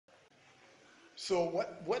So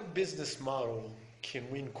what business model can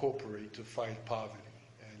we incorporate to fight poverty?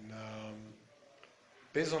 And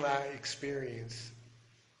based on our experience,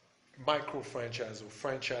 micro franchise or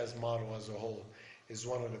franchise model as a whole is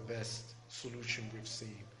one of the best solutions we've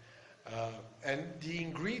seen. And the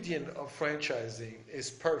ingredient of franchising is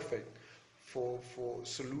perfect for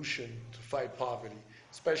solution to fight poverty,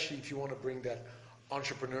 especially if you want to bring that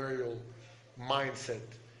entrepreneurial mindset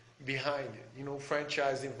behind it. You know,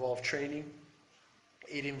 franchise involves training,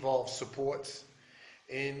 it involves supports,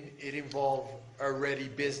 and it involves a ready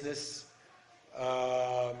business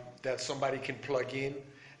that somebody can plug in.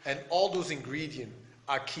 And all those ingredients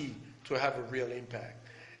are key to have a real impact.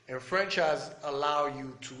 And franchise allow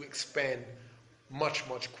you to expand much,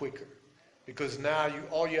 much quicker. Because now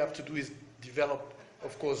all you have to do is develop,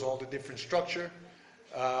 of course, all the different structure,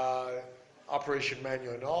 operation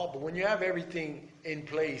manual and all. But when you have everything in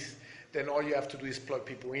place, then all you have to do is plug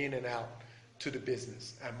people in and out to the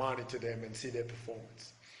business and monitor them and see their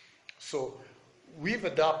performance. So we've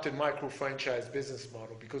adopted micro franchise business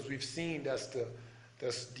model because we've seen that's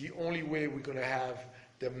the only way we're going to have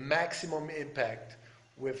the maximum impact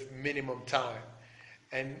with minimum time.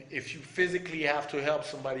 And if you physically have to help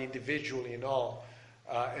somebody individually and all,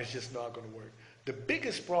 it's just not going to work. The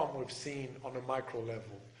biggest problem we've seen on a micro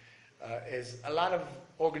level is a lot of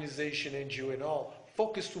organization, NGO and all,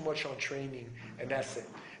 focus too much on training, and that's it.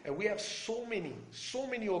 And we have so many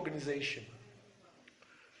organizations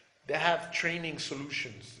that have training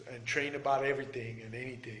solutions and train about everything and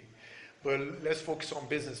anything. But let's focus on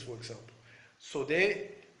business, for example. So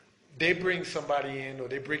they bring somebody in, or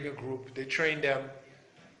they bring a group, they train them,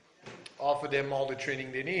 offer them all the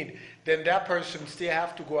training they need. Then that person still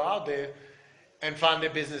have to go out there and find their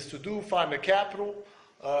business to do, find the capital,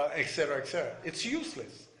 et cetera, et cetera. It's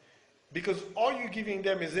useless because all you're giving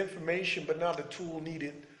them is information, but not the tool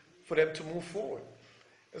needed for them to move forward.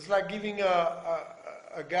 It's like giving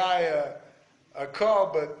a guy a car,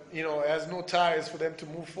 but has no tires for them to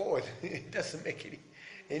move forward. It doesn't make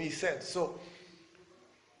any sense. So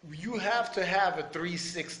you have to have a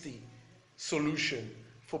 360 solution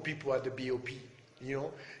for people at the BOP.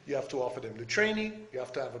 You have to offer them the training, you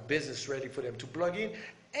have to have a business ready for them to plug in,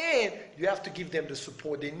 and you have to give them the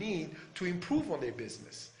support they need to improve on their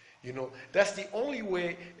business. That's the only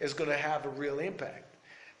way it's going to have a real impact.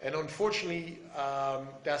 And unfortunately,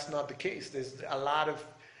 that's not the case. There's a lot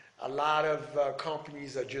of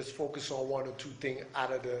companies that just focus on one or two things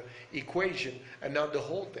out of the equation and not the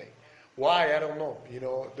whole thing. Why? I don't know.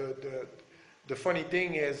 The funny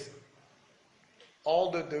thing is, all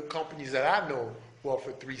the companies that I know who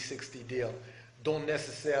offer 360 deal don't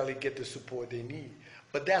necessarily get the support they need.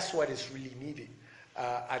 But that's what is really needed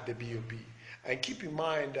at the BOP. And keep in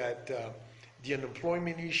mind that the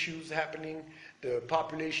unemployment issues happening, the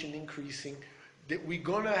population increasing, that we're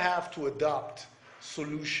going to have to adopt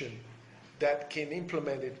solution that can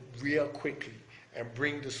implement it real quickly and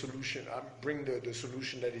bring the solution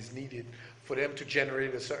that is needed for them to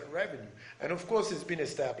generate a certain revenue. And of course, it's been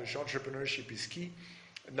established, entrepreneurship is key,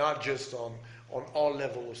 not just on all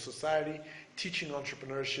levels of society. Teaching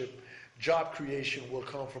entrepreneurship, job creation will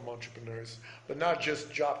come from entrepreneurs, but not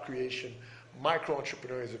just job creation.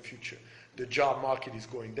 Micro-entrepreneur is the future. The job market is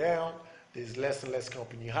going down. There's less and less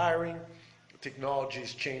company hiring. Technology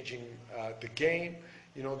is changing the game.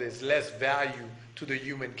 There's less value to the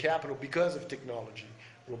human capital because of technology,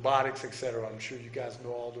 robotics, etc. I'm sure you guys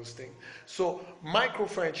know all those things. So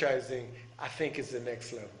micro-franchising, I think, is the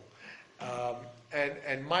next level.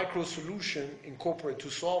 And micro-solution incorporate to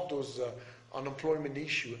solve those unemployment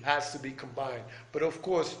issue has to be combined. But of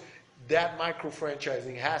course, that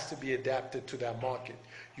micro-franchising has to be adapted to that market.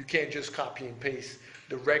 You can't just copy and paste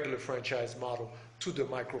the regular franchise model to the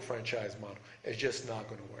micro-franchise model. It's just not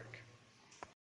going to work.